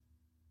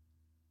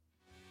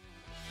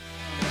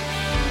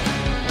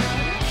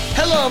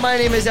my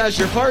name is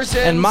Asher Parsons.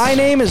 And my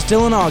name is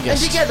Dylan And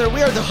August. together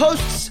we are the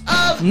hosts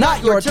of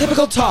Not Your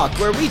Typical Talk,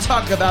 where we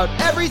talk about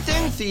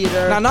everything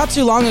theater. Now, not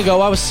too long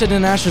ago, I was standing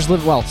in Asher's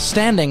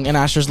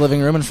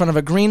living room in front of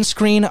a green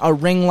screen, a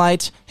ring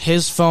light,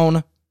 his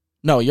phone.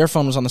 No, your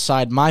phone was on the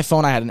side. My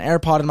phone, I had an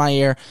AirPod in my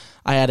ear.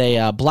 I had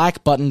a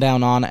black button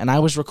down on, and I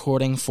was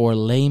recording for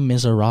Les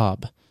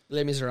Miserables.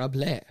 Les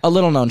Miserables. A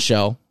little-known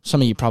show.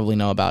 Some of you probably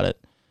know about it.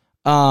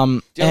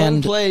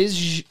 Dylan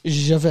plays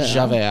Javert.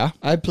 Javert.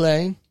 I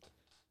play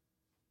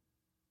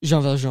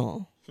Jean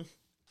Valjean.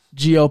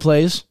 Gio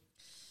plays.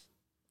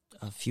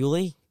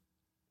 Fuley,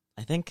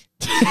 I think.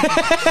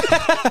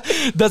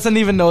 Doesn't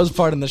even know his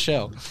part in the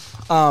show.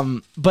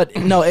 But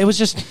no, it was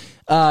just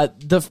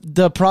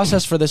the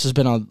process for this has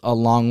been a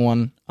long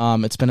one.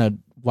 It's been a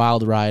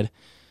wild ride.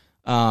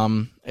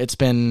 It's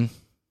been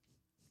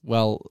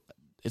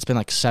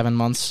like 7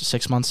 months,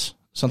 6 months,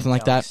 something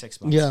like that. Like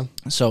 6 months. Yeah.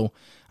 So,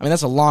 I mean,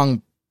 that's a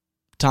long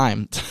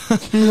time.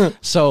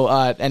 So,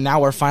 and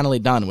now we're finally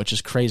done, which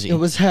is crazy. It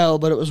was hell,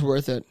 but it was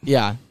worth it.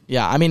 Yeah.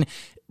 I mean,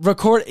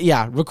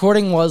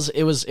 recording was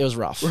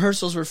rough.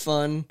 Rehearsals were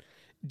fun.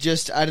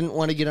 Just, I didn't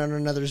want to get on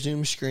another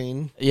Zoom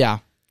screen. Yeah.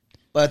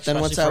 But then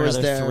once I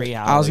was there, 3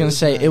 hours. I was going to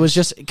say, it was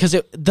just, because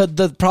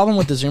the problem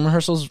with the Zoom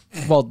rehearsals,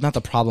 well, not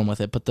the problem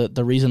with it, but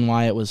the reason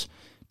why it was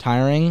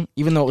tiring,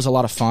 even though it was a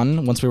lot of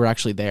fun once we were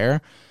actually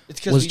there, it's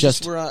because we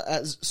just were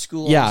at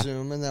school on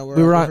Zoom, and then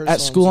we were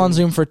at school on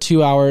Zoom for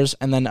 2 hours,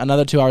 and then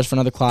another 2 hours for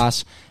another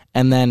class,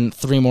 and then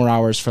 3 more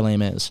hours for Les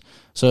Mis.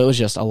 So it was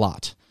just a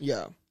lot.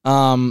 Yeah.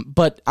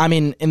 But I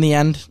mean, in the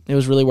end, it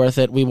was really worth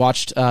it. We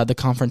watched The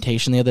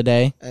Confrontation the other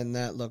day. And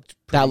that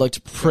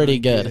looked pretty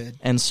good.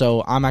 And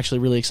so I'm actually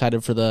really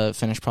excited for the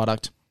finished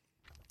product.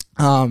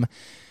 And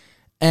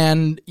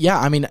yeah,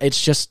 I mean,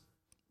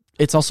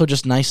 it's also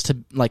just nice to,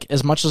 like,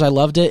 as much as I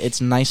loved it,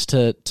 it's nice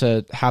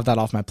to have that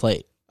off my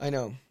plate. I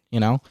know. You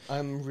know?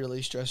 I'm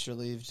really stress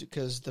relieved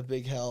because the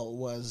big hell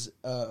was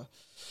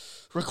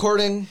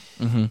recording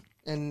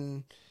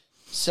and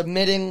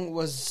submitting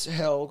was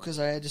hell because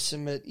I had to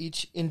submit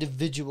each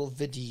individual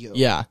video.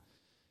 Yeah,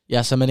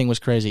 submitting was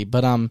crazy,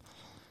 but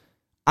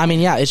I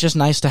mean, yeah, it's just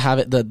nice to have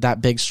it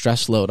that big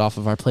stress load off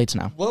of our plates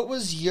now. What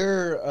was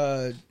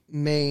your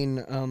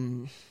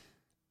main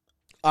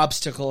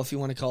obstacle, if you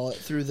want to call it,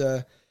 through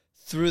the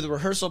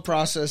rehearsal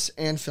process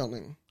and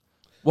filming?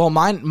 Well,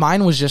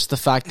 mine was just the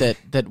fact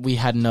that we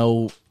had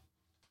no.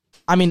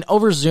 I mean,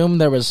 over Zoom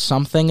there was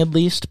something at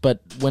least,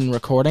 but when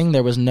recording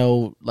there was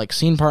no like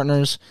scene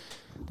partners.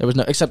 There was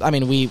no, except, I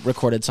mean, we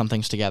recorded some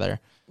things together.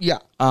 Yeah.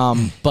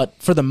 But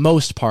for the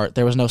most part,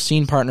 there was no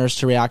scene partners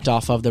to react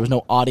off of. There was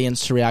no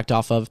audience to react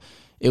off of.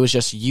 It was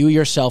just you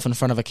yourself in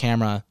front of a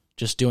camera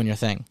just doing your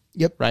thing.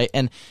 Yep. Right?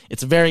 And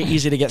it's very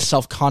easy to get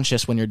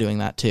self-conscious when you're doing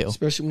that too.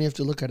 Especially when you have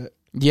to look at it.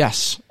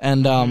 Yes.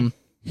 And,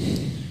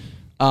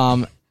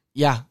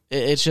 yeah,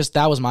 it's just,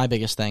 that was my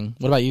biggest thing.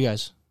 What about you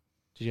guys?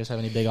 Did you guys have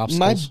any big obstacles?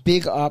 My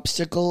big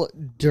obstacle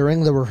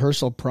during the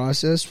rehearsal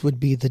process would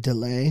be the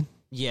delay.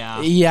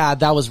 Yeah,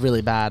 that was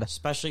really bad.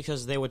 especially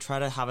because they would try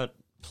to have it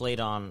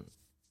played on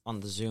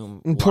the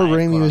Zoom. And poor live,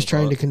 Raimi was quote,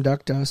 trying to unquote.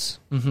 conduct us.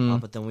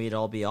 But then we'd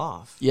all be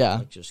off. Yeah.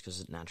 Like, just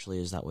because it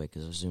naturally is that way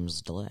because of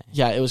Zoom's delay.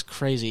 Yeah, it was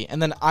crazy.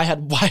 And then I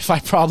had Wi-Fi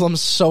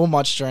problems so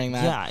much during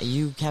that. Yeah,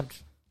 you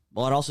kept.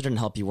 Well, it also didn't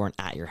help you weren't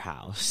at your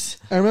house.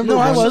 I remember. No,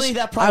 I was. Actually,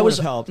 that probably would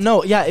have helped.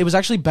 No, yeah, it was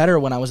actually better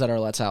when I was at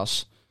Arlette's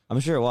house. I'm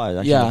sure it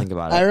was. Yeah. Think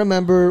about it. I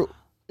remember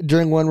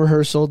during one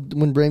rehearsal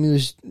when Raimi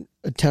was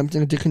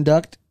attempting to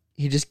conduct,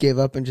 he just gave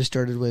up and just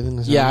started waving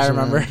his Yeah, arms I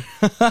remember.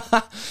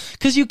 around.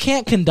 Because you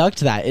can't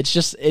conduct that. It's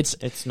just,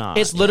 It's not.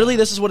 It's literally,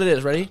 this is what it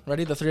is. Ready?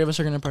 The three of us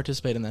are going to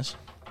participate in this.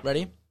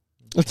 Ready?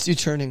 Let's do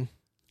turning.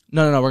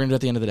 No, we're going to do it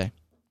at the end of the day.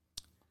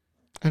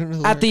 I don't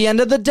know. At the end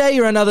of the day,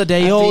 you're another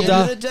day the older.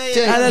 end of the day,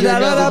 you're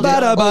another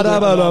day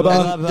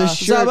older. The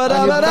shirt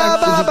on your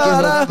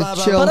back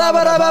is chill.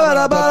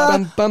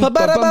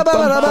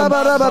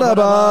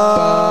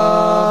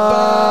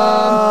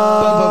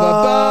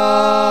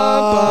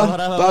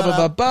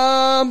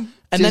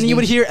 And then you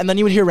would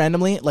hear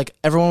randomly, like,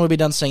 everyone would be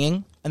done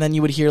singing, and then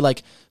you would hear,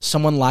 like,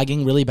 someone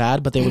lagging really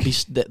bad, but they would be,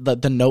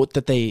 the note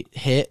that they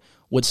hit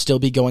would still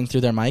be going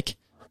through their mic.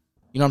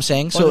 You know what I'm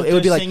saying? So it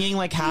would be like singing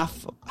like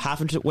half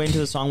way into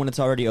the song when it's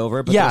already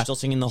over, but Yeah. they're still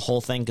singing the whole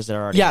thing because they're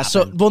already. yeah. So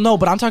happened. well, no,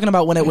 but I'm talking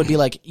about when it would be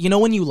like, you know,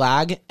 when you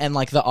lag and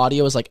like the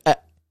audio is like, yeah.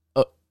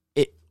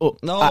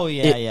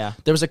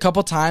 There was a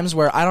couple times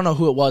where I don't know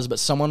who it was, but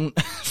someone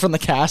from the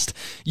cast,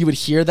 you would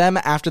hear them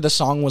after the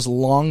song was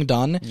long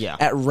done, Yeah.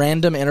 at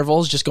random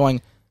intervals, just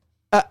going,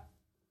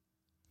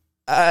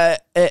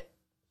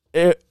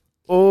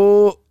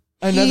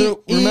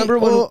 Remember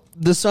when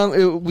the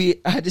song? We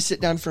had to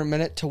sit down for a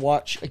minute to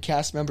watch a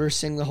cast member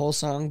sing the whole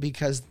song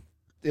because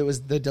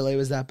the delay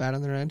was that bad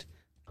on their end.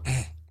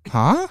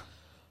 Huh?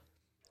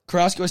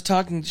 Carrasco was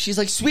talking. She's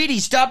like, "Sweetie,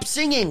 stop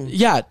singing."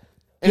 Yeah.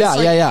 And it's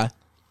like, Yeah.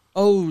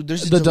 Oh,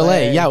 there's The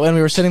delay. Yeah, when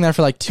we were sitting there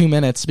for like 2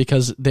 minutes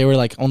because they were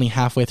like only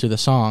halfway through the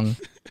song.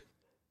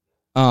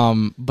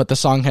 But the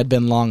song had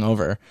been long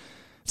over.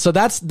 So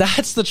that's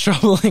the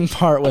troubling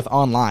part with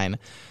online.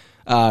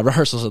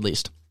 rehearsals at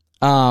least.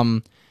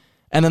 And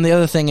then the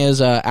other thing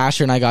is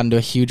Asher and I got into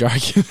a huge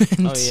argument.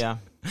 Oh yeah.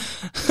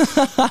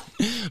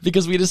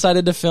 Because we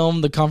decided to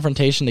film the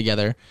confrontation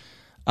together.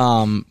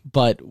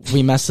 But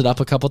we messed it up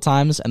a couple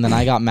times, and then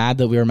I got mad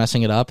that we were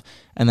messing it up,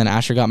 and then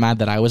Asher got mad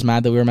that I was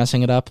mad that we were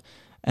messing it up,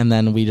 and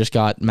then we just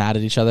got mad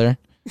at each other.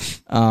 We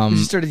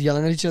just started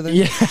yelling at each other.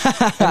 Yeah.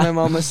 And my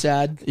mom was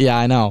sad. Yeah,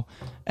 I know.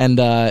 And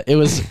it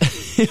was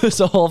it was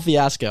a whole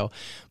fiasco.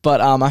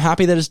 But I'm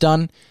happy that it's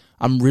done.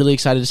 I'm really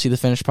excited to see the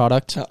finished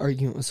product. That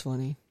argument was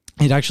funny.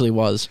 It actually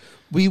was.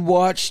 We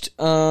watched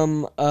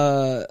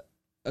a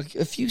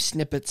few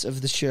snippets of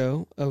the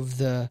show of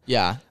the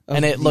Yeah. Of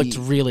And it the- looked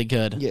really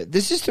good. yeah.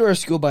 This is through our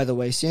school, by the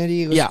way, San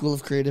Diego Yeah. School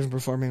of Creative and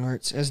Performing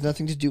Arts. It has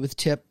nothing to do with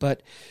tip,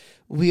 but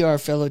we are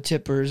fellow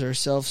tippers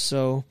ourselves.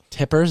 So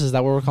Tippers, is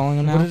that what we're calling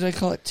them now? what did I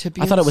call it?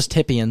 Tippians? I thought it was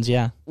Tippians,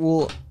 yeah.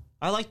 Well,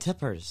 I like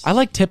tippers. I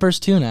like tippers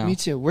too now. me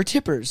too. We're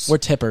tippers. We're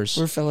tippers.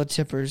 We're fellow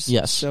tippers.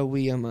 Yes. So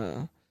we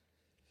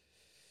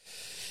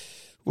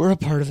we're a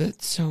part of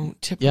it. So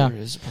tipper Yeah.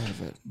 is a part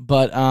of it.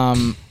 But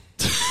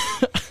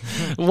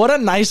what a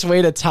nice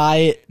way to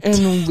tie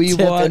And we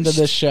Tip watched into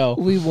this show.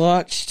 We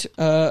watched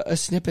a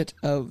snippet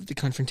of the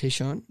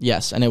confrontation,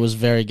 Yes, and it was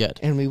very good.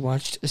 and we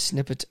watched a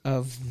snippet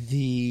of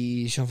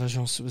the Jean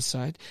Valjean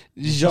suicide.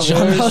 Jean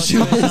Javert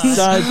Valjean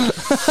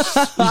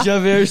suicide.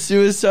 Javert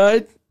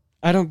suicide.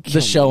 I don't kill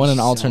The show in an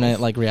myself. alternate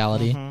like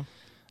reality. Mhm.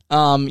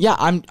 Yeah,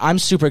 I'm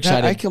super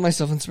excited. I kill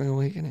myself in Spring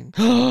Awakening.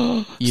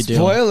 You do.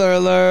 Spoiler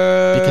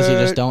alert! Because you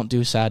just don't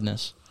do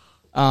sadness.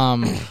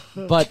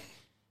 But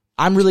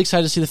I'm really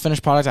excited to see the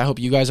finished product. I hope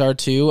you guys are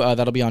too.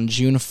 That'll be on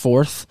June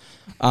 4th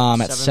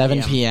at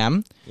 7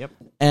 p.m. Yep.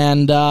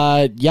 And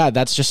yeah,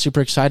 that's just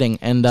super exciting.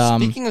 And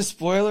Speaking of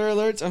spoiler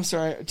alerts, I'm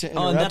sorry to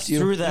interrupt Oh, and that's you.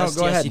 through the No,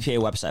 go ahead. SDSCPA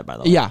website, by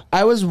the way. yeah,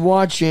 I was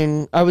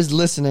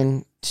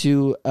listening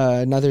to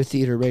another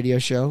theater radio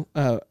show,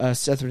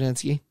 Seth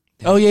Rudensky.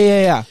 oh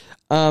yeah.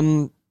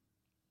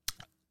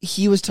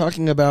 He was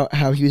talking about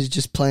how he was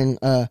just playing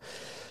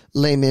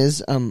Les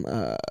Mis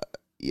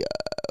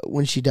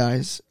when she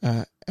dies,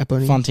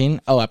 Eponine.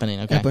 Fontaine. Oh,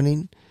 Eponine. Okay.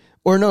 Eponine.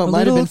 Or no, it A might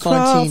have little been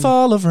Fontaine.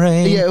 fall of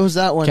rain. Yeah, it was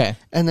that one. Okay.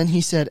 And then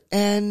he said,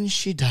 and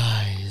she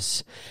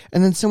dies.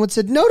 And then someone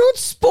said, no, don't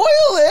spoil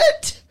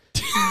it.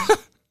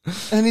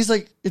 And he's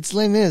like, it's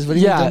Les Mis. What do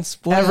you mean, Yeah, don't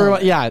spoil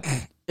everyone. it? Yeah,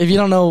 if you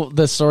don't know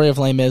the story of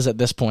Les Mis at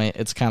this point,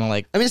 it's kind of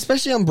like I mean,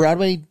 especially on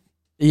Broadway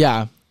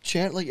yeah.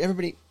 chant, like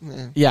everybody.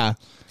 Eh. Yeah.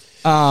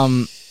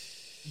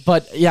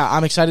 But yeah,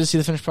 I'm excited to see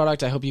the finished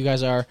product. I hope you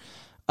guys are.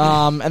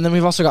 And then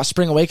we've also got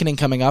Spring Awakening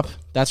coming up.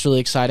 That's really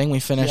exciting. We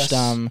finished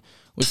Yes.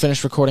 we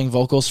finished recording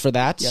vocals for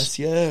that. Yes,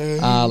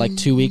 yeah. Like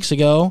 2 weeks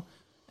ago.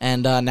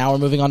 And now we're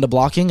moving on to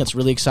blocking. It's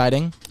really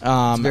exciting.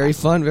 Very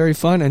fun, very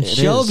fun. And It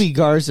Shelby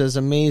Garza's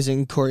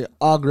amazing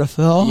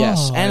choreographer.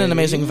 Yes, and an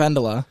amazing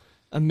Vendola.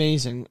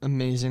 Amazing,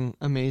 amazing,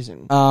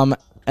 amazing.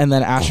 And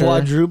then Asher,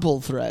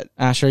 Quadruple threat.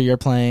 Asher, you're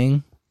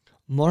playing.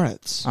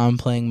 Moritz. I'm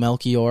playing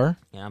Melchior.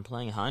 Yeah, I'm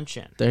playing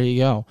Hanshin. There you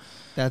go.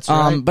 That's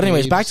right. But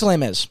anyways, babes. back to Les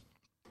Mis.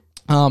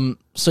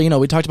 So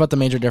we talked about the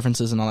major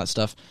differences and all that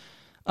stuff.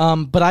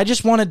 But I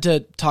just wanted to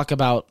talk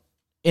about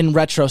in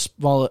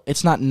well,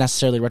 it's not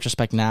necessarily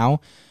retrospect now,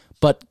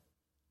 but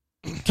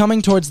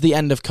coming towards the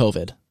end of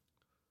COVID,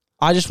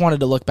 I just wanted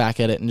to look back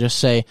at it and just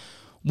say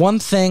one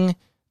thing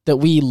that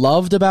we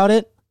loved about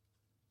it,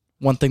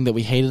 one thing that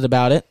we hated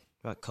about it.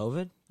 About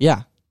COVID?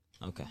 Yeah.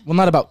 Okay. Well,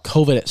 not about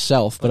COVID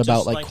itself, but about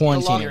Just like the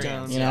quarantine,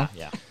 experience, you know?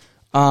 Yeah.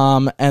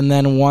 And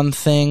then one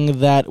thing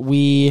that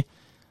we,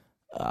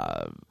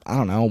 I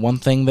don't know, one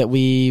thing that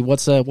we,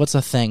 what's a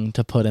thing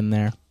to put in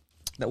there?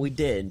 That we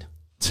did.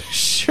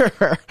 Sure.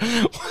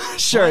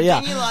 Sure, One yeah.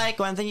 thing you like,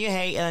 one thing you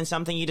hate, and then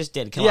something you just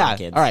did. Come Yeah. on,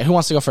 kids. All right, who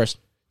wants to go first?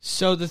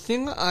 So the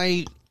thing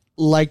I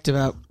liked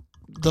about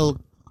the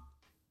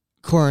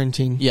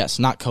quarantine, Yes,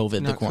 not COVID,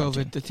 the not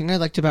quarantine. COVID, the thing I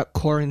liked about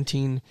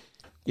quarantine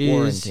is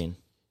Quarantine.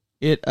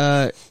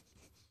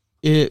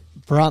 it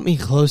brought me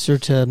closer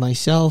to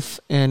myself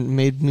and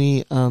made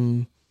me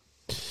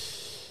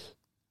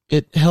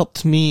it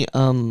helped me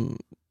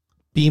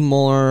be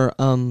more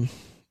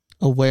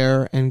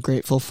aware and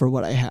grateful for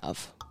what I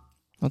have.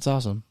 That's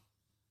awesome.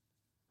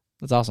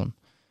 That's awesome.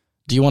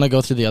 Do you want to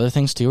go through the other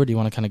things too, or do you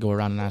want to kind of go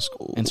around and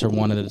answer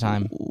one at a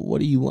time? What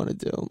do you want to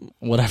do?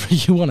 Whatever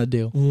you want to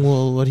do.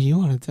 Well, what do you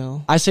want to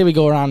do? I say we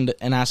go around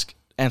and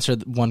answer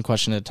one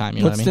question at a time.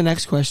 You know What's what I the mean?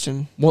 next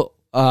question? Well,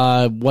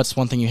 what's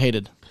one thing you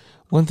hated?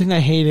 One thing I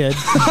hated.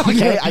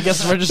 Okay, I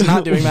guess we're just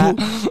not doing that.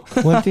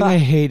 One thing I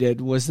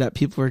hated was that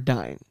people were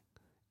dying,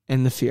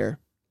 and the fear.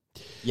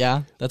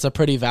 Yeah, that's a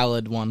pretty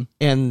valid one.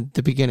 And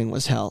the beginning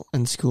was hell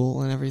and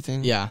school and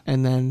everything. Yeah.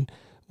 And then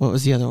what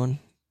was the other one?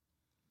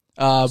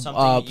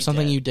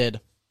 Something you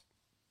did.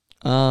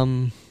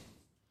 Um,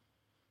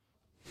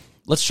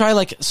 Let's try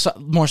like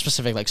more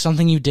specific, like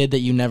something you did that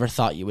you never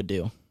thought you would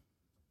do.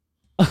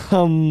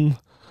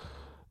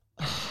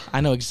 I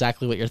know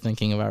exactly what you're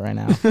thinking about right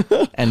now,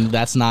 and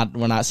that's not.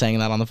 We're not saying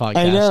that on the podcast.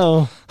 I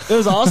know. It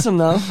was awesome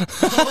though.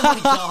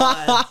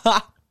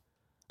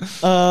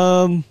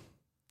 Oh my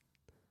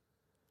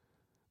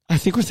god. I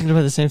think we're thinking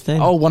about the same thing.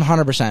 Oh,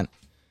 100%.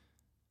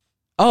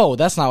 Oh,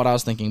 that's not what I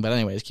was thinking. But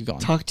anyways, keep going.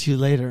 Talk to you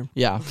later.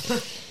 Yeah.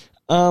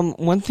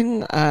 One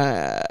thing.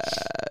 All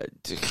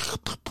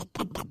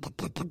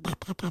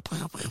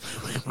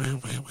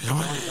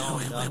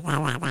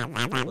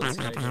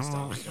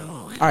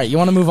right, you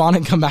want to move on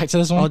and come back to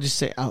this one? I'll just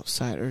say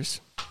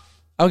Outsiders.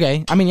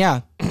 Okay. I mean,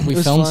 yeah, we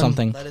was filmed fun.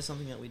 something. That is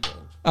something that we did.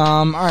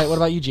 All right. What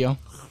about you, Gio?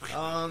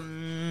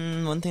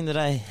 One thing that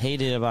I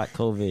hated about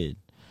COVID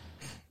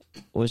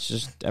was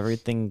just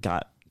everything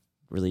got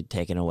really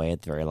taken away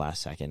at the very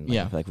last second. Like,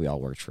 Yeah. I feel like we all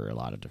worked for a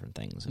lot of different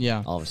things. And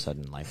Yeah. all of a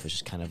sudden, life was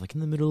just kind of like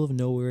in the middle of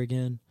nowhere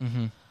again.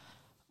 Mm-hmm.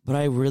 But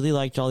I really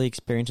liked all the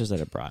experiences that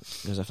it brought,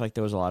 because I feel like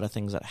there was a lot of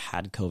things that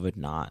had COVID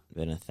not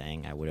been a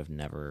thing, I would have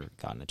never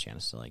gotten a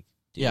chance to like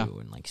do Yeah.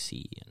 and like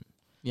see. And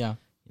Yeah.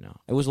 you know,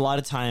 it was a lot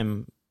of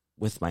time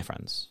with my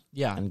friends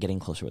Yeah. and getting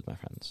closer with my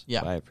friends.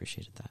 Yeah. So I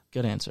appreciated that.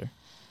 Good answer.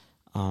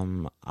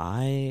 One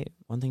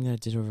thing that I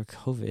did over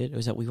COVID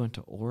was that we went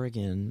to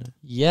Oregon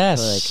Yes.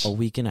 for like a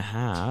week and a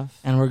half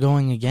And we're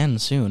going again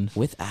soon.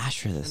 with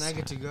Asher this And I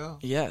get to time. go.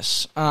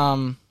 Yes.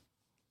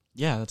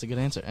 Yeah, that's a good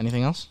answer.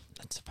 Anything else?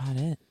 That's about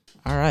it.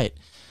 All right.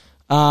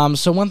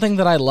 So one thing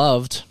that I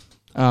loved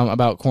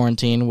about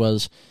quarantine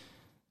was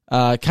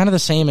kind of the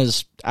same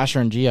as Asher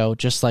and Gio.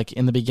 Just like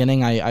in the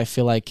beginning, I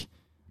feel like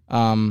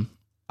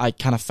I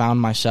kind of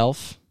found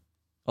myself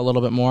a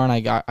little bit more, and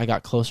I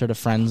got closer to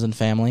friends and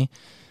family.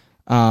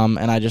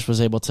 And I just was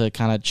able to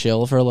kind of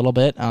chill for a little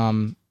bit,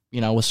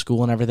 with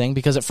school and everything.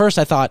 Because at first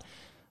I thought,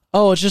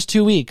 oh, it's just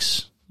 2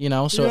 weeks,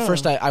 So at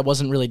first I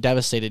wasn't really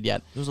devastated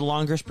yet. It was a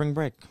longer spring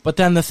break. But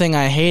then the thing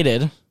I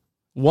hated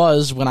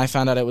was when I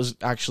found out it was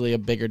actually a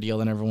bigger deal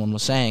than everyone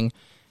was saying,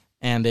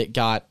 and it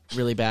got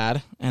really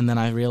bad. And then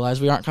I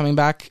realized we aren't coming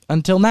back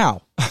until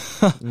now.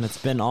 And it's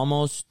been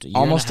almost a year.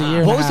 Almost and a year.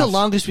 half. What was the half.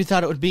 longest we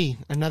thought it would be?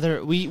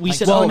 Another. We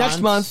said, well,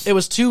 next month. It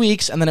was 2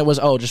 weeks, and then it was,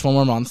 just one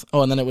more month.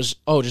 Oh, and then it was,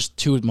 just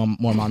two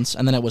more months,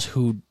 and then it was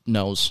who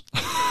knows.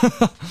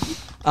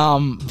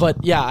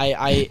 But yeah,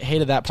 I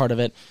hated that part of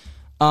it.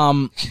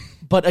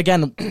 But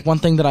again, one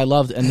thing that I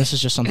loved, and this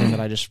is just something that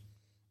I just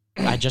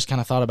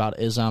kind of thought about,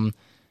 is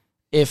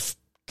if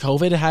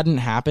COVID hadn't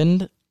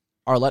happened,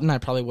 Arlette and I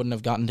probably wouldn't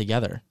have gotten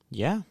together.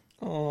 Yeah.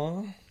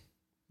 Aw.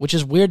 Which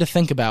is weird to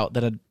think about,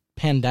 that a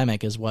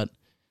pandemic is what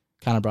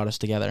kind of brought us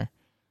together.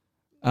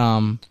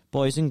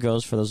 Boys and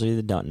girls, for those of you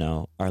that don't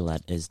know,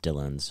 Arlette is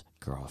Dylan's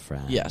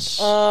girlfriend. Yes.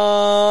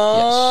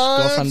 Yes.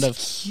 Girlfriend of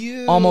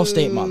cute. almost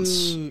 8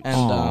 months. And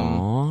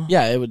Aww.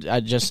 yeah,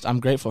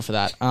 I'm grateful for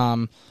that.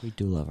 We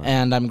do love her.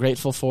 And I'm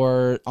grateful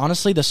for,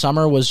 honestly, the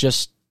summer was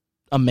just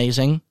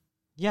amazing.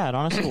 Yeah, it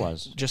honestly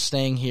was. Just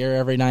staying here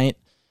every night.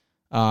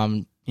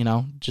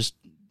 Just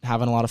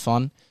having a lot of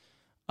fun.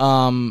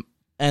 And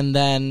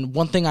then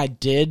one thing I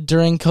did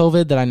during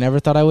COVID that I never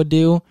thought I would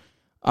do,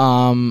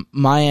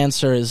 my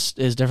answer is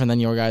different than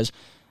your guys.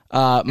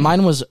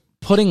 Mine was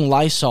putting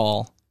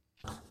Lysol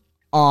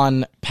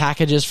on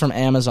packages from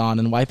Amazon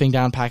and wiping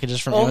down packages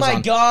from Oh Amazon.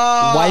 my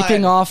god.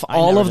 Wiping off I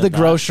all never of the did that.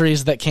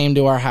 groceries that came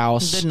to our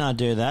house. Did not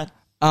do that.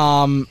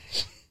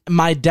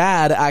 My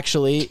dad,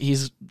 actually,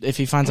 if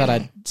he finds out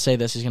I say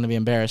this, he's going to be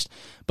embarrassed.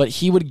 But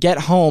he would get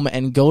home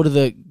and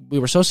we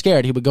were so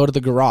scared, he would go to the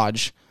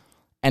garage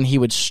and he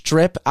would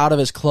strip out of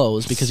his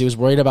clothes because he was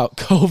worried about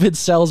COVID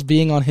cells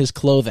being on his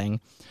clothing.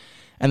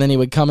 And then he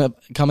would come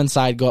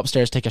inside, go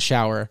upstairs, take a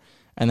shower,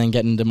 and then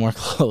get into more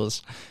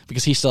clothes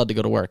because he still had to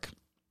go to work.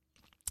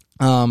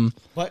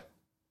 What?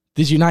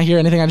 Did you not hear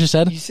anything I just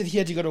said? You said he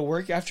had to go to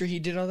work after he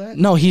did all that?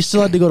 No, he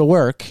still had to go to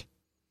work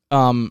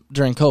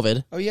during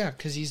COVID. Oh yeah,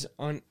 because he's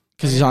on.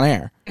 Because he's on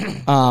air.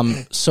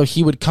 So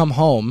he would come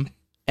home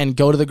and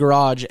go to the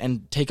garage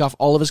and take off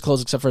all of his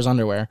clothes except for his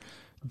underwear,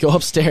 go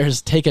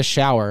upstairs, take a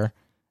shower,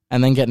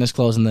 and then get in his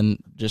clothes and then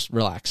just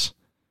relax.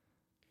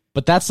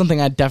 But that's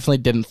something I definitely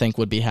didn't think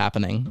would be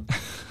happening.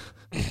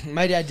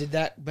 My dad did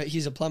that, but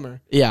he's a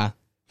plumber. Yeah.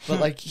 But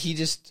like he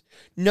just.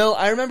 No,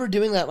 I remember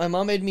doing that. My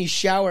mom made me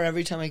shower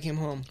every time I came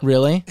home.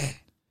 Really?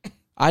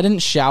 I didn't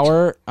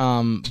shower,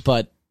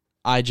 but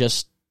I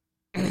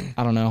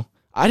don't know.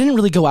 I didn't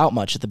really go out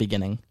much at the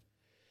beginning.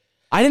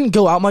 I didn't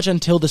go out much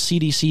until the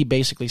CDC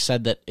basically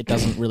said that it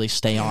doesn't really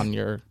stay on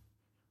your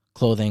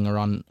clothing or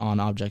on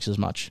objects as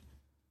much.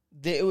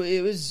 It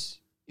was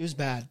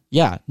bad.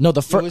 Yeah. No,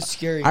 It was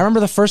scary. I remember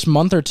the first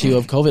month or two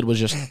of COVID was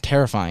just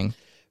terrifying.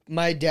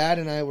 My dad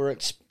and I were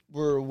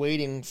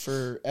waiting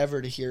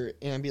forever to hear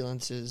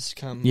ambulances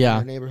come Yeah. in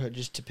our neighborhood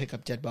just to pick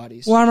up dead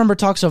bodies. Well, I remember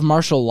talks of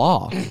martial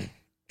law.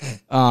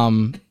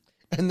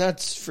 And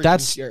that's freaking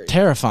That's scary.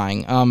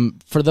 terrifying.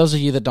 For those of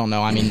you that don't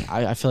know, I mean,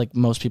 I feel like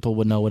most people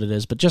would know what it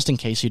is, but just in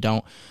case you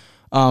don't,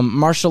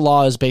 martial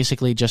law is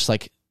basically just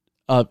like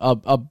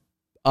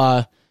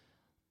a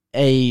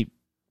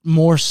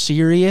more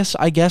serious,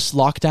 I guess,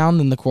 lockdown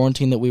than the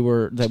quarantine that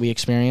we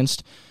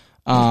experienced.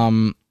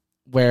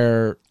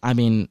 Where, I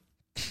mean,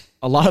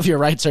 a lot of your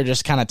rights are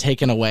just kind of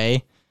taken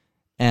away,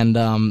 and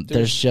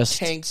there's just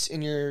tanks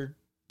in your.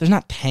 there's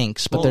not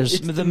tanks, but Well, there's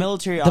the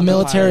military. the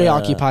military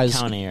occupies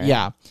occupies county, right?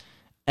 yeah,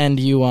 and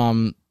you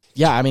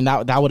yeah, I mean,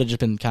 that would have just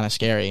been kind of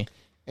scary.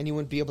 And you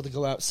wouldn't be able to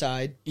go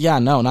outside. Yeah,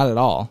 no, not at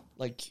all.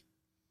 Like,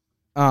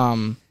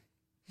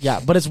 yeah,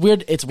 but it's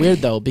weird. It's weird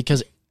though,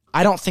 because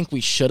I don't think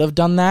we should have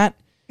done that,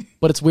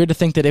 but it's weird to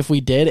think that if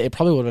we did, it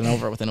probably would have been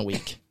over within a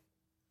week.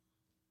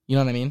 You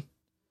know what I mean?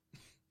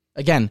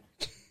 Again,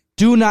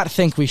 do not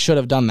think we should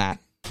have done that.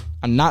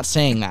 I'm not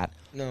saying that,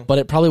 no. but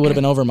it probably would have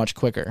been over much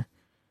quicker,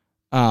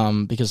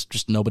 because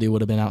just nobody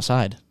would have been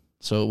outside.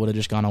 So it would have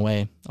just gone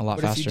away a lot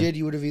But faster. if you did,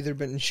 you would have either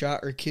been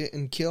shot or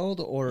killed,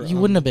 or... You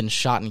wouldn't have been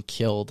shot and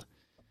killed.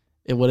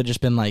 It would have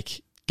just been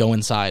like, go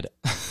inside.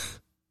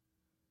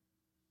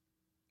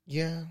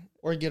 Yeah,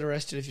 or get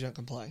arrested if you don't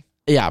comply.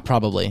 Yeah,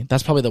 probably.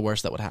 That's probably the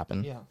worst that would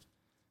happen. Yeah.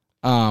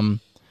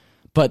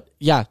 But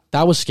yeah,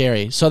 that was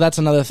scary. So that's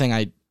another thing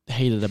I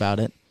hated about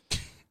it.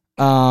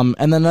 And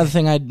then another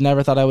thing I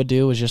never thought I would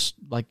do was just,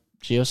 like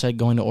Gio said,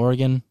 going to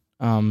Oregon.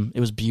 It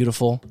was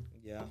beautiful.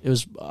 Yeah. It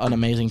was an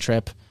amazing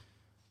trip.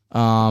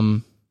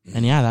 And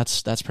yeah,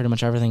 that's pretty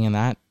much everything in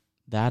that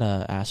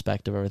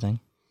aspect of everything.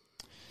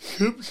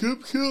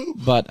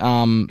 But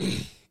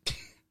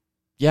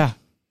yeah,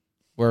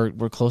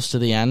 we're close to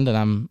the end, and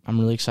I'm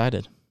really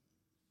excited.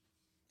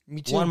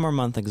 Me too. 1 more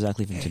month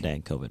exactly from today,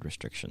 and COVID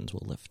restrictions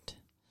will lift.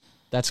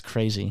 That's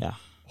crazy. Yeah.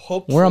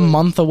 Hopefully. We're a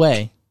month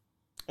away.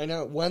 I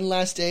know. One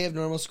last day of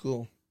normal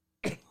school.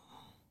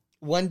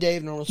 1 day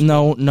of normal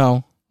school.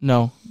 No.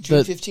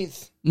 June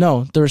 15th.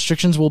 No, the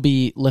restrictions will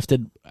be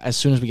lifted as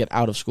soon as we get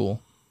out of school.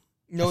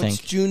 No, I it's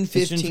think. June 15th.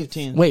 It's June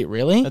 15th. Wait,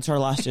 really? That's our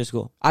last day of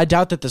school. I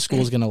doubt that the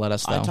school's going to let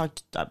us, though.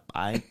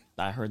 I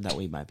heard that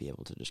we might be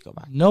able to just go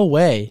back. No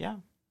way. Yeah.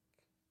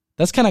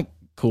 That's kind of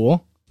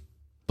cool.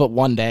 But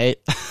 1 day.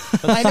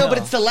 I know, but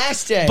it's the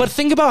last day. But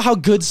think about how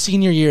good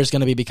senior year is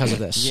going to be because of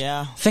this.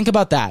 Yeah. Think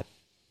about that.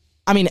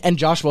 I mean, and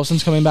Josh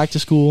Wilson's coming back to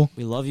school.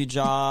 We love you,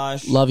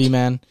 Josh. Love you,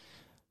 man.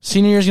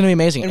 Senior year is going to be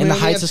amazing. and In we the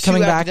only Heights have is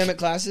coming 2 back. academic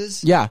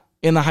classes. Yeah.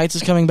 In the Heights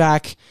is coming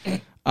back.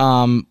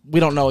 We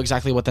don't know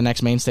exactly what the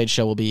next main stage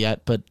show will be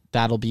yet, but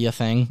that'll be a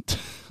thing,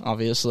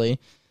 obviously.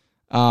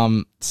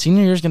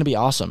 Senior year is going to be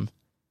awesome.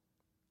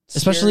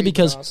 Especially Very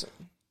because, awesome.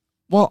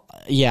 well,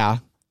 yeah.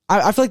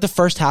 I feel like the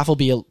first half will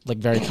be like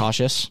very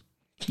cautious.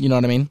 You know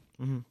what I mean?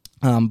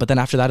 Mm-hmm. But then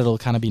after that, it'll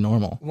kind of be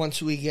normal.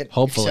 Once we get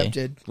Hopefully.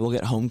 accepted. We'll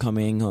get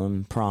homecoming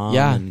and prom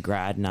Yeah. and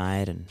grad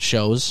night and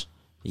Shows.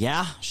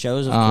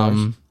 shows of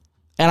course.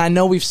 And I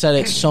know we've said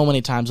it so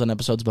many times on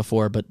episodes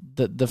before, but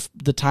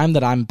the time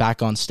that I'm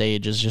back on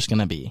stage is just going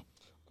to be,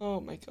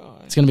 Oh my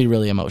god. it's going to be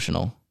really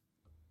emotional.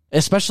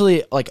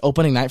 Especially like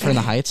opening night for In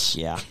the Heights.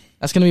 Yeah.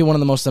 That's going to be one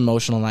of the most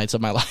emotional nights of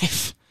my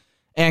life.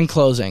 And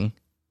closing.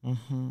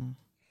 Mm-hmm.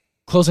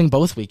 Closing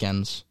both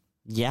weekends.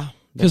 Yeah.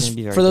 Because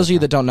for those of you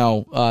that don't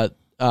know,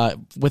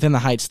 Within the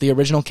Heights, the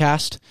original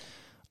cast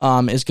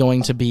is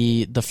going to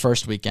be the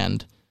first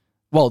weekend.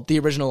 Well, the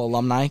original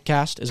alumni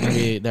cast is going to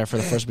be there for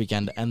the first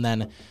weekend, and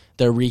then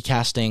they're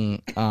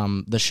recasting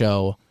the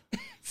show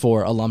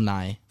for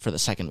alumni for the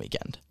second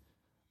weekend.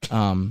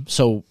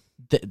 So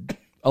the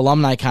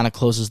alumni kind of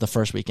closes the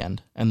first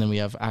weekend, and then we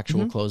have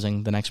actual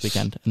closing the next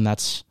weekend, and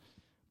that's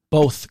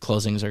both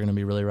closings are going to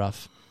be really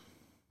rough.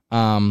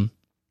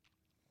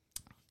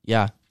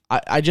 Yeah,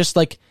 I just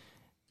like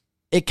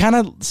it. Kind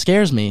of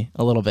scares me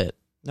a little bit.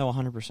 No,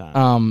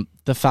 100%.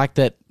 The fact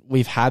that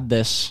we've had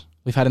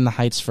In the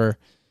Heights for.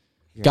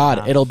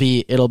 God, it'll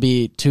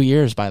be 2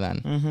 years by then.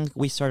 Mm-hmm.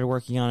 We started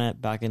working on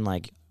it back in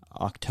like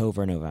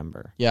October,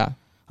 November. Yeah,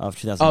 of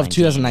 2019. Of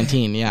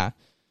 2019. Yeah,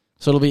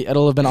 so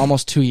it'll have been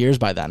almost 2 years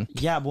by then.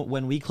 Yeah, but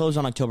when we close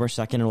on October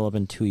 2nd, it will have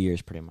been 2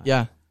 years pretty much.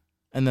 Yeah,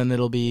 and then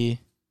it'll be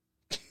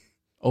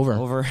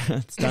over.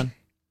 It's done.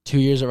 2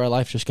 years of our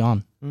life just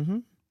gone. Mm-hmm.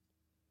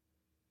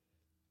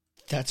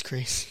 That's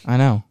crazy. I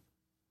know.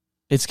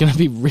 It's gonna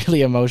be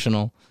really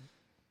emotional.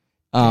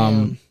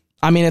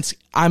 I mean,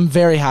 I'm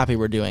very happy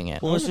we're doing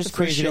it. Well, it's Wonder just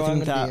what the first crazy to show I'm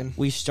think gonna that be in.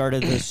 we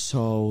started this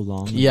so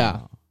long ago. Yeah.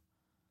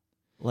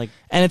 Like,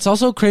 And it's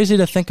also crazy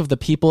to think of the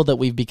people that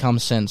we've become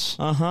since.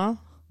 uh-huh.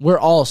 We're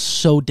all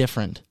so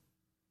different.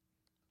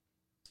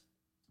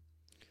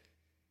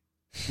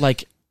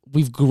 Like,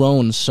 we've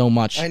grown so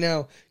much. I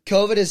know.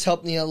 COVID has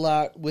helped me a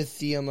lot with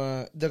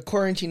the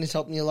quarantine has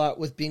helped me a lot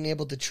with being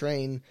able to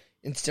train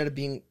instead of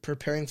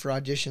preparing for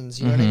auditions.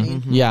 You know what I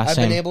mean? Yeah, I've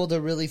same. been able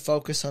to really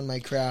focus on my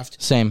craft,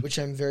 Same. which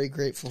I'm very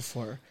grateful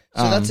for.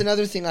 So that's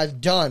another thing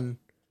I've done.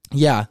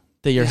 Yeah,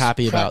 that you're is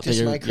happy about. That practice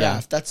you're, my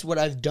craft. That's what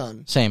I've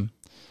done. Same.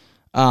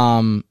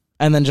 And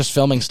then just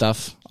filming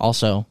stuff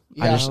also.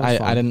 Yeah, I that was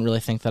fun. didn't really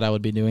think that I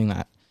would be doing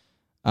that.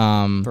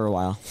 For a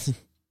while.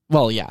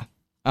 Well, yeah.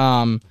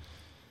 But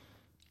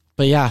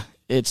yeah,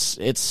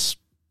 it's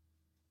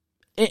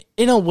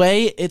in a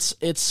way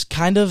it's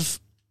kind of,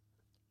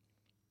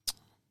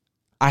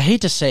 I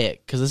hate to say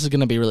it because this is going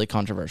to be really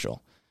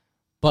controversial,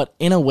 but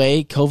in a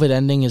way, COVID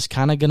ending is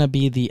kind of going to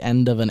be the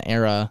end of an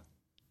era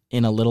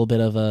in a little bit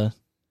of a,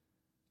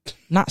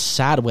 not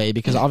sad way,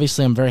 because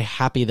obviously I'm very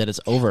happy that it's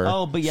over.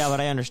 Oh, but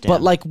I understand.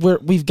 But like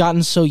we've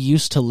gotten so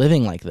used to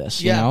living like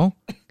this, you Yeah. know?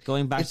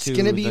 going back It's to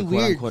gonna be the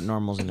weird. quote-unquote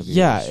normal is going to be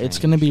Yeah, really it's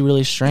strange. going to be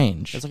really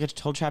strange. It's like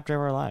a whole chapter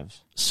of our lives.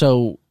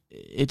 So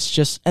it's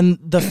just, and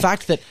the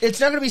fact that It's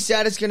not going to be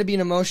sad. It's going to be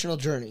an emotional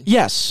journey.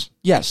 yes,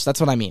 that's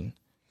what I mean.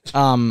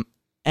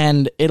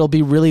 And it'll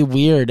be really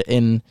weird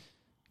in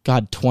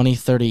 20,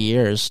 30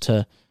 years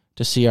to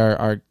see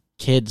our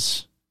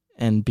kids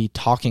and be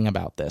talking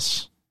about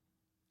this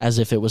as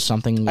if it was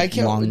something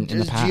long in the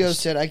as past. Gio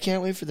said, I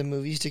can't wait for the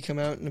movies to come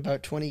out in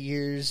about 20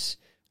 years.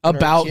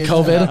 About Our kids-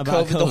 COVID? about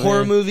About the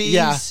horror COVID. movies.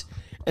 Yeah.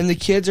 And the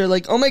kids are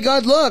like, oh my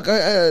God, look.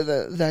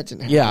 That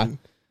didn't happen. Yeah.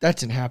 That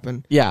didn't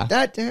happen. Yeah.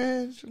 That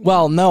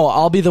Well, no,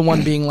 I'll be the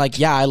one being like,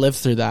 yeah, I lived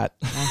through that.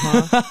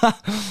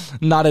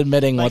 Not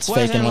admitting what's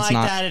fake and wasn't what's like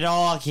not. that at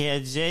all,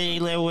 kids.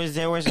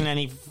 There wasn't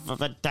any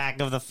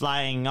attack of the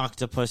flying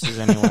octopuses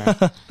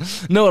anywhere.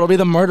 No, it'll be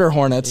the murder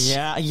hornets.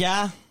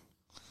 yeah.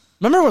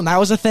 Remember when that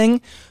was a thing?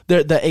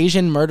 The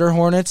Asian murder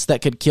hornets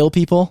that could kill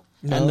people?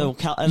 And the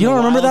You don't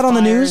remember that on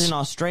the wildfires news? in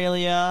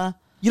Australia?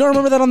 You don't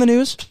remember that on the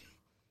news?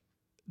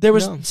 There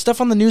was No.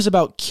 stuff on the news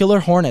about killer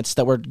hornets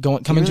that were coming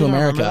You to really don't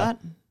America remember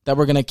that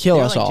were going to kill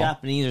They were us like all.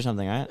 Japanese or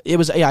something, right? It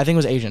was, I think it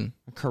was Asian.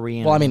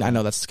 Korean. Well, I mean, I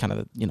know that's kind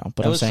of, but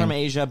it I'm was saying, from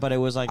Asia, but it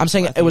was like I'm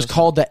saying I think it was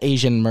called the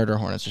Asian murder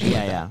hornets. Or something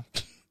like Yeah.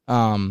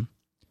 that.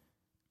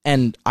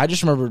 And I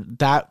just remember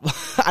that.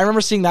 I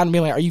remember seeing that and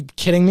being like, "Are you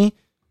kidding me?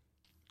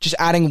 Just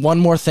adding one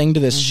more thing to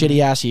this shitty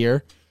ass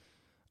year."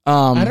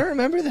 I don't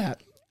remember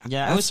that.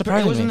 Yeah, That's it was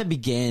surprising in me. the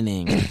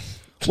beginning,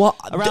 Well,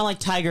 around like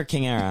Tiger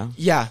King era.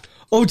 yeah,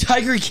 Oh,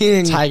 Tiger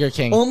King. Tiger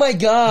King. Oh my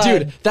God.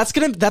 Dude,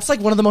 that's like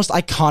one of the most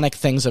iconic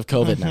things of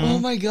COVID now. Oh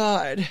my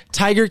God.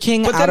 Tiger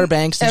King, But then Outer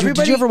Banks. Did you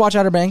everybody- ever watch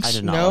Outer Banks? I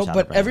did not. No, watch Outer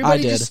but Banks. everybody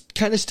I did. just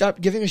kind of stopped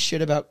giving a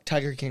shit about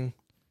Tiger King.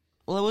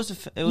 Well, it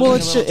was. Well,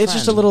 it's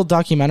just a little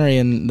documentary,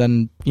 and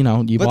then you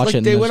But watch like it.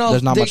 And they went all,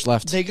 there's not they- much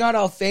left. They got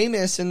all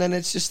famous, and then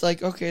it's just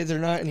like, okay, they're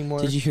not anymore.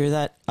 Did you hear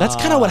that? That's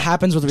kind of what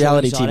happens with Joe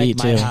reality Exotic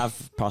TV might too.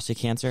 have prostate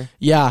cancer.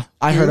 Yeah,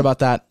 I heard about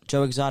that.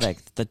 Joe Exotic,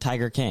 the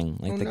Tiger King,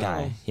 like the no.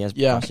 guy, he has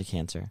Yeah. prostate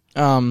cancer.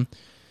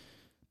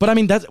 But I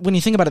mean, when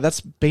you think about it,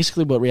 that's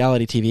basically what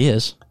reality TV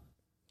is.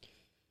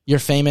 You're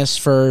famous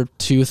for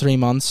 2-3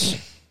 months,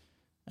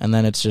 and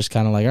then it's just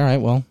kind of like, all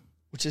right, well,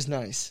 Which is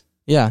nice.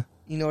 yeah,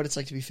 You know what it's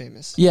like to be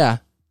famous. yeah.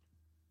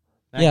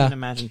 I Yeah. can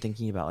imagine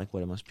thinking about like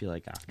what it must be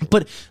like after.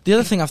 But the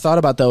other thing I've thought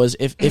about though is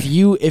if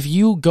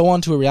you go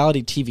onto a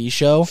reality TV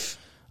show,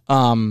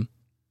 and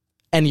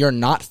you're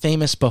not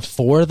famous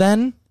before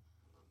then,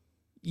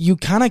 you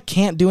kind of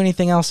can't do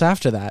anything else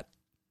after that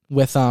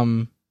with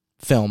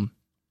film.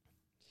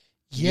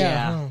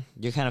 Yeah. huh.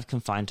 You're kind of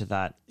confined to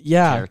that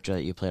Yeah, character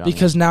that you played on.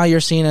 because now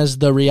you're seen as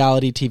the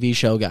reality TV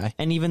show guy.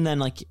 and even then,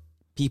 like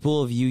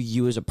people view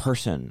you as a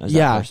person, as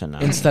Yeah, that person now.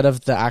 instead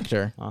of the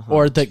actor Uh-huh.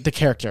 or the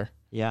character.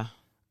 Yeah,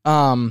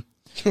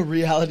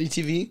 Reality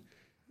TV?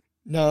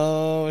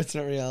 No, it's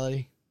not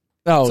reality.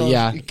 Oh It's all-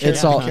 yeah, you it's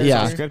can't- all it's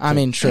yeah. all scripted. I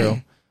mean,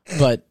 true,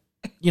 but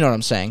you know what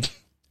I'm saying.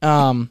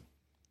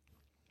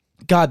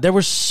 God, there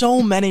were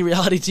so many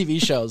reality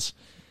TV shows.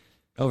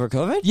 over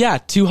COVID. Yeah,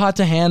 Too Hot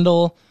to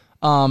Handle.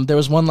 There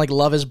was one like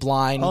Love Is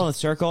Blind, Oh, the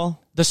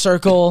Circle. The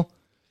Circle,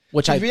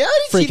 which I Reality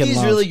freaking TV is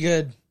love. really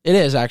good. It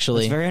is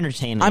actually. It's very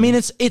entertaining. I mean,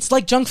 it's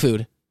like junk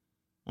food.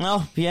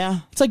 well, yeah.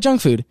 It's like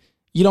junk food.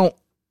 You don't.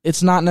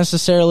 It's not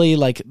necessarily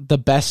like the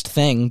best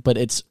thing, but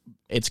it's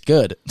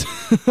good.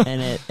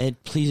 And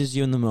it pleases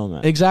you in the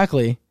moment.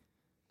 Exactly.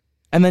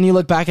 And then you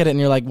look back at it and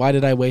you're like, why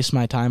did I waste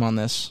my time on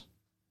this?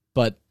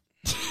 But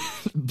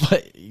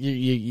but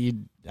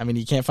you I mean,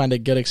 you can't find a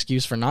good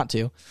excuse for not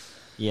to.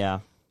 Yeah.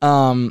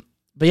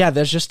 But yeah,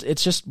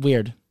 it's just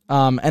weird.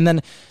 And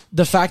then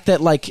the fact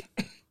that like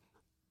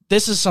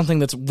this is something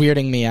that's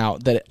weirding me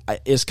out that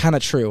is kind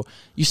of true.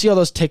 You see all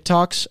those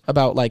TikToks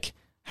about like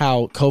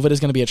how COVID is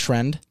going to be a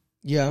trend?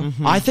 Yeah.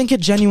 I think it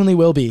genuinely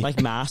will be.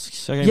 Like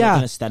masks are gonna Yeah. be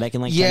an aesthetic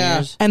in like 10 Yeah.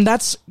 years. And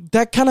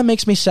that kind of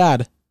makes me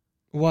sad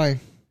Why?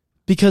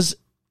 because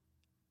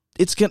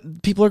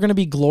people are going to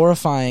be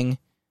glorifying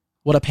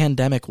what a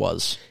pandemic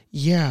was.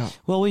 Yeah.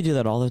 Well, we do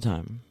that all the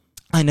time.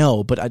 I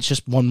know, but it's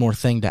just one more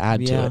thing to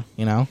add to Yeah. it,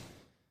 you know?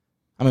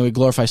 I mean, we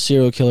glorify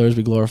serial killers,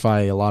 we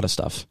glorify a lot of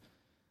stuff.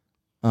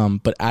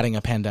 But adding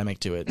a pandemic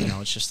to it, you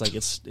know, it's just like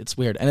it's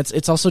weird. And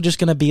it's also just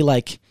going to be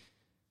like,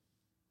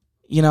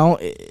 you know,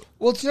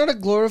 Well, it's not a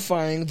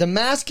glorifying. The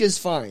mask is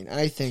fine,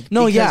 I think.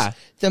 No, because yeah.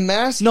 The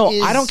mask no,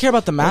 is... I don't care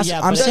about the mask.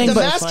 yeah, I'm but saying The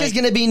but mask like- is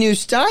going to be new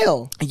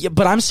style. yeah,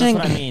 but I'm saying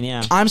That's what I mean,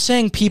 yeah. I'm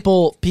saying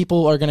people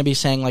are going to be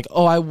saying like,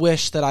 "Oh, I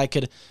wish that I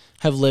could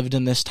have lived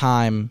in this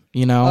time,"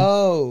 you know?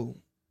 Oh.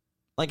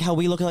 Like how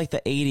we look at like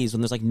the 80s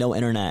when there's like no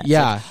internet. It's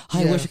Yeah. like,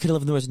 I Yeah. wish I could have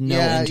lived when there was no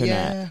Yeah,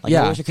 internet. yeah. Like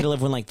Yeah. I wish I could have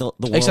lived when like the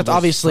world Except was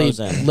obviously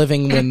frozen.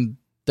 living when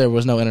there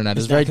was no internet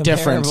is It's very not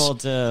different. comparable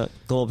to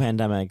global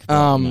pandemic. But,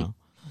 Um, you know.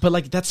 But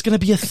like that's gonna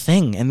be a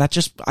thing, and that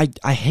just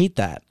I hate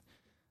that.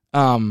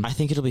 I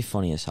think it'll be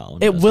funny as hell.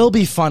 when It does will happen.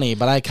 be funny,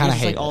 but I kind of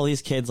It's hate like all it.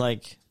 these kids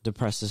like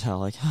depressed as hell.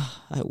 Like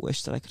I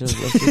wish that I could have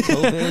lived through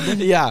COVID.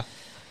 Yeah.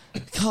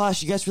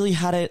 Gosh, you guys really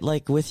had it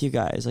like with you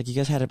guys. Like you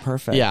guys had it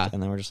perfect. Yeah.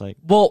 And then we're just like,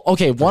 Well,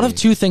 okay. One of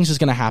two things is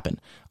gonna happen.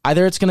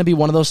 Either it's gonna be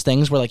one of those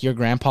things where like your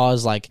grandpa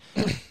is like,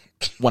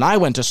 when I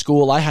went to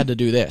school, I had to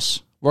do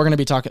this. We're gonna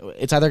be talking.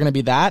 It's either gonna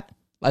be that,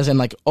 As in,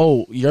 like,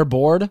 oh, you're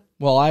bored?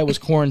 Well, I was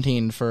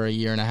quarantined for a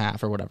year and a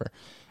half or whatever.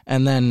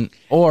 And then,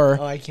 Oh,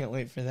 I can't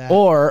wait for that.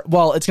 or,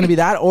 well, it's going to be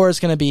that, or it's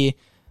going to be,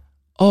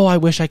 oh, I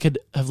wish I could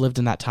have lived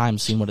in that time,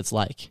 seen what it's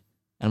like.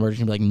 And we're just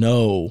going to be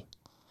like,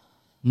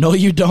 no,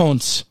 you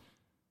don't.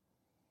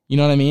 You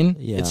know what I mean?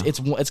 Yeah. It's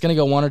going to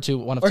go one of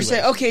two Or say,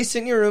 ways. okay,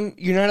 sit in your room.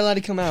 You're not allowed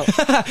to come out.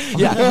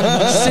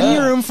 Yeah. Sit in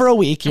your room for a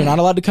week. You're not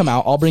allowed to come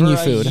out. I'll bring you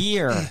For food. a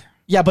year.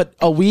 Yeah, but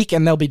a week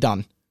and they'll be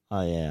done.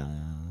 Oh, yeah.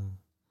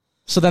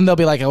 So then they'll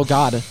be like, oh,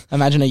 God,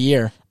 imagine a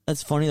year.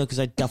 That's funny, though, because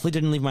I definitely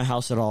didn't leave my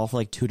house at all for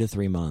like 2 to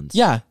 3 months.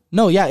 Yeah.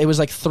 No, yeah, it was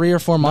like 3 or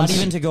 4 months. Not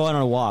even to go out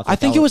on a walk. I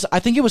think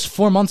it was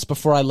 4 months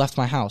before I left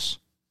my house.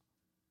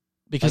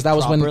 Because Like, that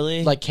was properly?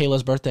 when, like,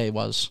 Kayla's birthday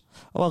was.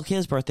 Oh, well,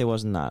 Kayla's birthday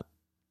wasn't that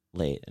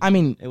late. I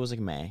mean, It was like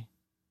May.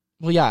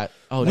 well, yeah.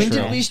 Oh, When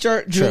true. did we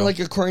start doing True. like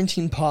a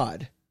quarantine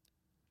pod?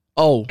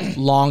 Oh,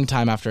 long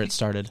time after it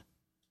started.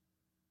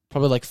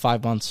 Probably like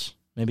 5 months,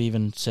 maybe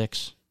even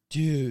 6.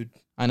 Dude,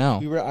 I know.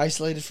 we were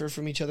isolated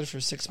from each other for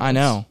 6 months. I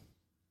know.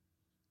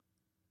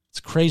 It's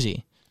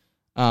crazy.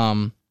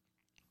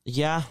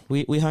 Yeah,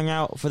 we hung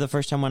out for the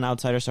first time when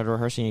Outsiders started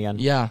rehearsing again.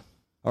 Yeah,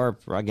 Or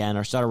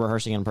started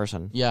rehearsing in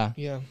person. yeah.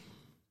 Yeah.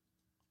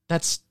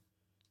 That's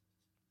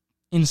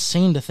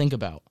insane to think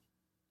about.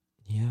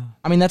 Yeah.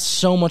 I mean, that's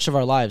so much of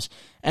our lives.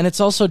 And it's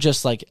also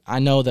just like, I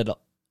know that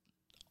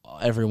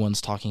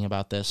everyone's talking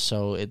about this,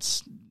 so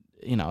it's,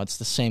 it's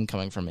the same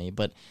coming from me,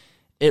 but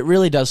it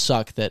really does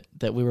suck that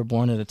we were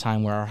born at a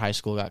time where our high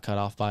school got cut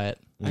off by it.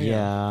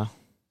 Yeah.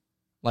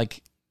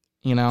 Like,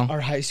 Our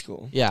high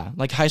school. yeah,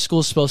 like high school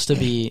is supposed to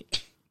be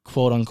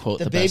quote unquote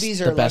The the babies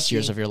best, are the best lucky.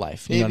 years of your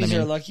life. You know Babies what I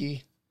are mean?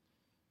 lucky.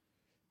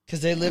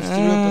 Because they lived through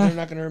it, but they're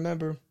not going to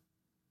remember.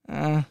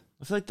 Uh,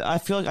 I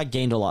feel like I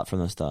gained a lot from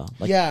this though.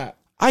 Like, yeah.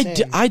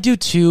 I do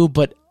too,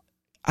 but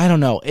I don't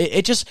know.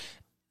 It just,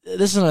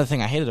 this is another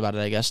thing I hated about it,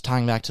 I guess,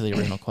 tying back to the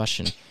original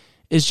question,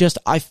 is just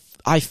I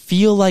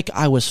feel like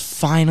I was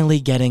finally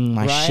getting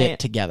my Right. shit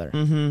together.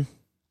 Mm-hmm.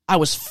 I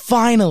was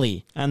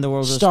finally And the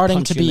world was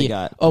starting to be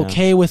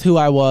okay with who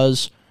I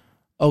was,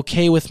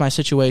 okay with my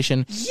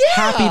situation,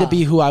 happy to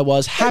be who I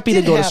was, happy to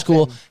did go to happen.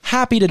 school,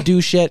 happy to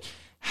do shit,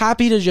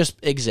 happy to just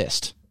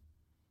exist.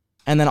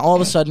 And then all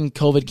of a sudden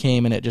COVID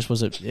came and it just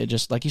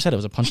like you said, it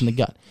was a punch in the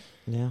gut.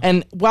 Yeah.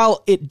 And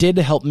while it did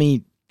help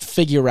me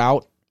figure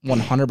out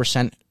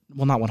 100%,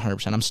 well, not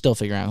 100%, I'm still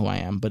figuring out who I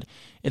am, but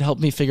it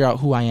helped me figure out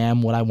who I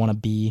am, what I want to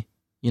be,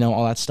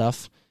 all that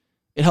stuff.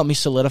 It helped me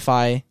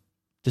solidify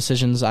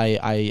decisions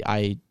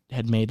I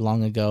had made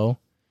long ago.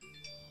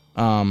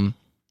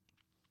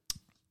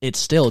 It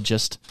still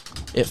just,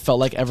 it felt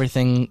like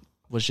everything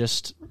was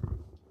just,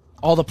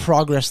 all the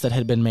progress that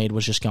had been made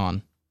was just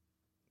gone.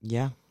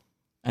 Yeah.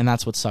 And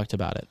that's what sucked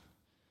about it.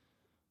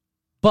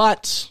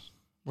 But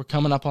we're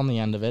coming up on the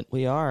end of it.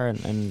 We are,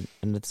 and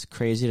it's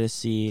crazy to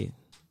see,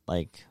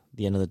 like,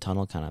 the end of the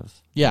tunnel kind of.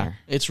 Yeah, there.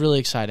 it's really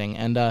exciting.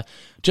 And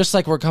just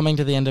like we're coming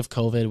to the end of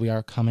COVID, we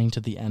are coming to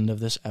the end of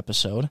this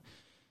episode.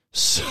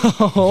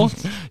 So,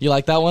 you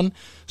like that one?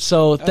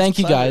 So, thank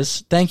you clever.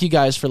 guys. Thank you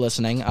guys for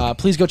listening.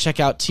 Please go check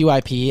out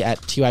TYP at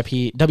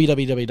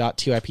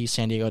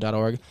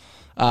www.typsandiego.org.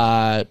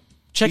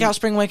 Check out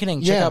Spring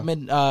Awakening. Check out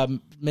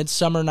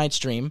Midsummer Night's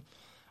Dream.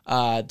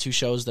 2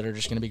 shows that are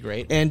just going to be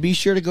great. And be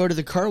sure to go to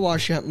the car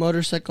wash at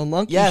Motorcycle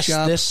Monkey Yes,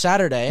 Shop this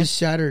Saturday. this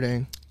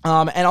Saturday.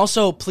 And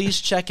also, please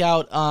check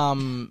out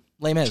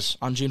Les Mis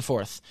on June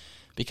 4th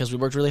because we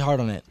worked really hard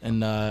on it,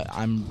 and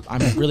I'm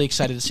really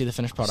excited to see the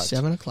finished product.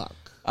 7 o'clock.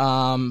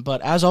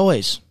 But as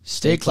always,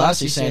 stay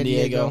classy, San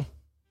Diego.